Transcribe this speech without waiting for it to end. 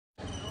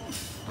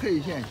沛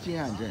县金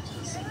岸镇，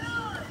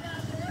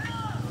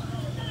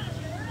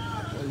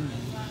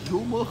油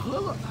馍盒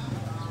子。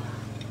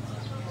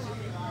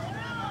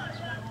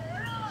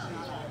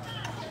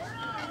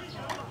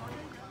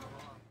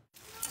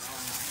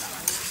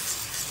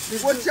你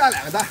给我加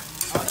2个蛋。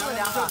好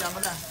，2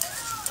个蛋，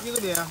一个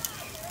饼，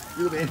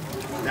一个饼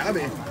，2个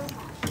饼。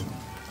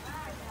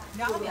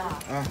 2个饼啊？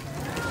啊。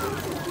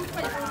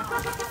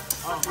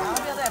2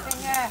个饼再分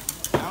开。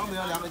2个饼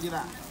，2个鸡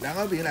蛋。2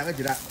个饼，2个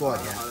鸡蛋，多少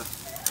钱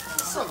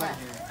？4块钱。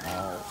哦。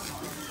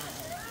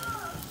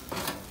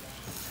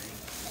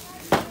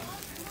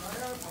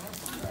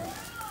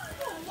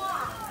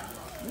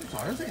你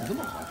早晨生意这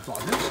么好，早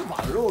晨吃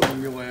把子肉，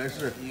我也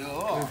是。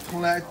有。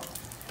从来。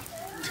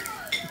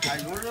 他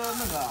有时候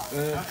那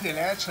个，他黑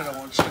来吃的，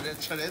我吃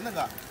的那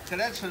个，黑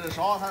来吃的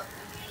少，他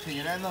推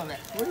进来弄的。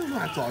我就说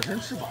早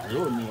晨吃把子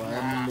肉，我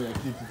那个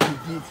第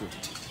一次。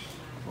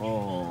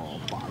哦，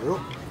把子肉。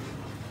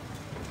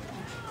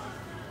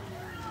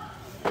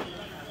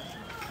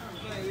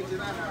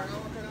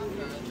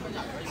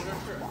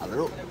把子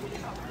肉。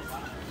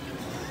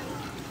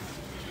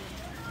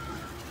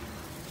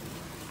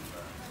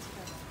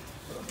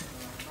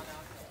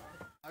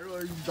把子肉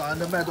早上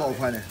能卖多少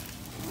块呢？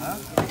啊？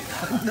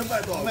能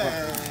卖多少块？卖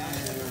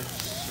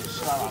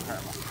10来把块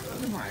吧。我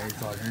的妈呀！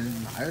早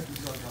晨哪有？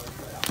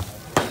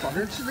早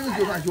晨吃这个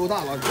就算油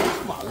大了，吃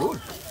把子肉。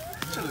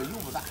这个油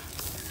不大，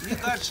你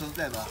爱吃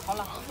带走。好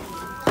了。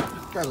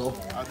带走。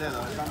啊，带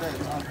走，咱带走。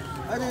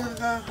哎，这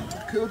个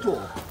可有粥，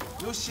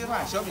有稀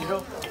饭、小米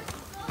粥。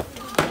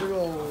这个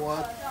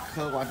我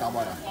可管打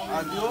包了。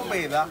啊，有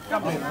杯子，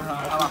让杯子上，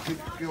好吧？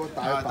给我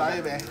打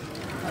一杯，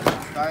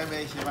打一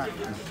杯稀饭，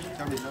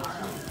小米粥。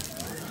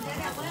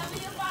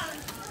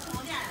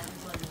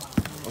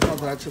 我上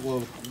次来吃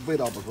过，味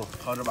道不错，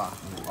好吃吧？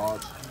好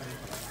吃。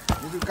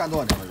你这干多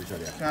少年了，这小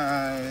店？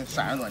干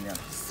30多年了。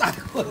30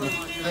多年。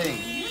对。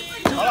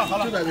好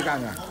了，就在这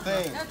干干。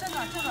对。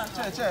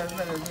这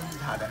那个是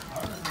他的。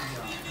好了。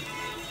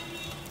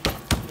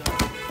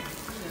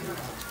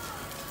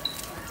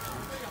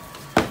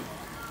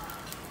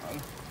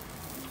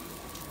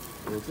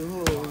最后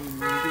你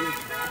这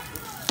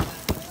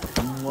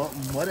个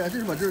抹点这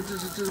什么？这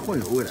是混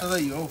油味的。这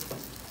是油。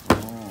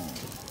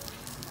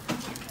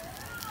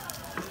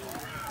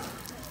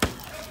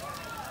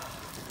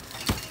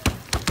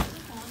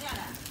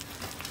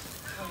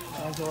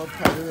 说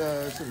拍这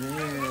个视频，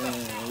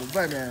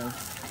外面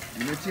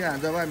你们静安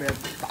在外面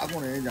打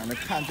工的人讲的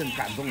看真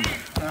感动的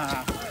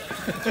啊！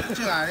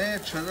静安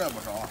人吃这不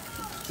少，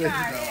对，静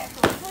安人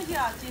走出去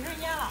几十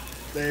年了。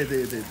对，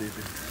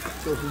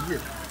走出去。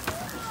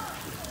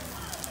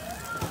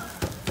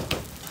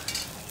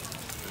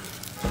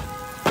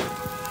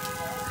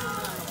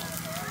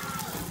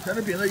像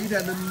这饼子一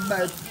天能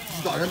卖，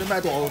早上能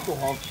卖多少锅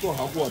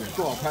呢？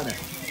多少块呢？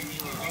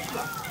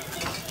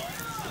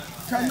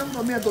 像那么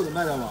多面都能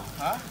卖掉吗？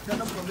啊，像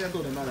那么多面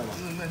都能卖掉吗？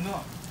能，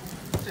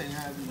这年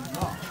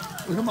能。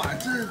我的妈呀，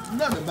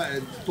那能卖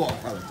多少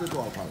块了？这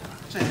多少块了？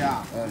这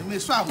家，你没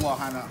算过，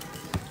反正。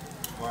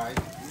我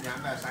1年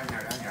卖3000、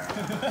2000。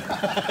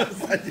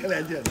3000、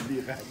2000，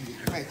厉害！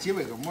卖几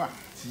百个馍，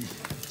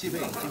几百，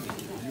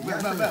卖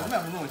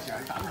不动些，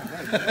大不了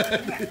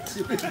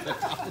几百个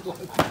差不多。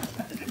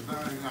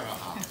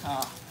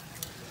啊。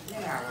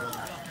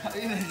一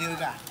天你都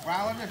干，不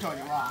然我这着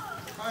急吧。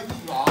还你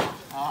搞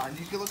啊，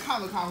你给我看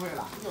都看会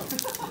了。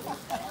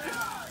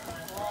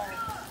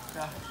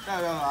这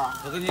个啊，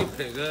我给你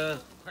配个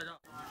快照。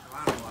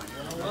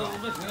我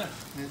没听。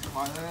你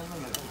好像那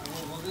个，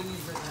我给你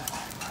下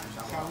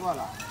过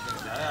了，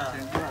真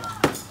过了。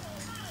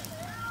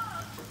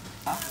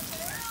啊？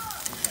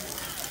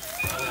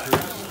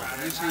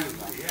你吃一个，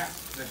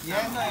你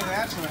弄一个人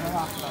吃是吧？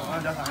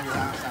我这3个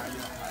1，3个1。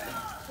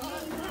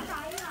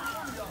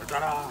咋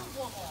了？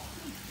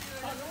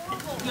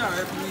第2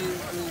个比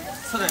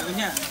吃这个咸。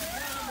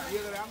1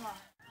个2个。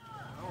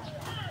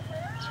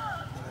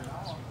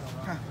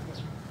看，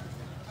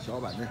小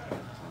板凳。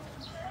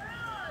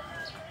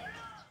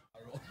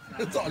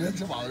早晨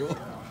吃把子肉，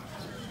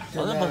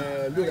现在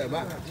6点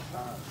半，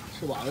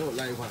吃把子肉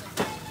来一块。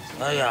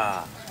哎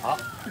呀，好，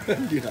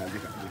厉害。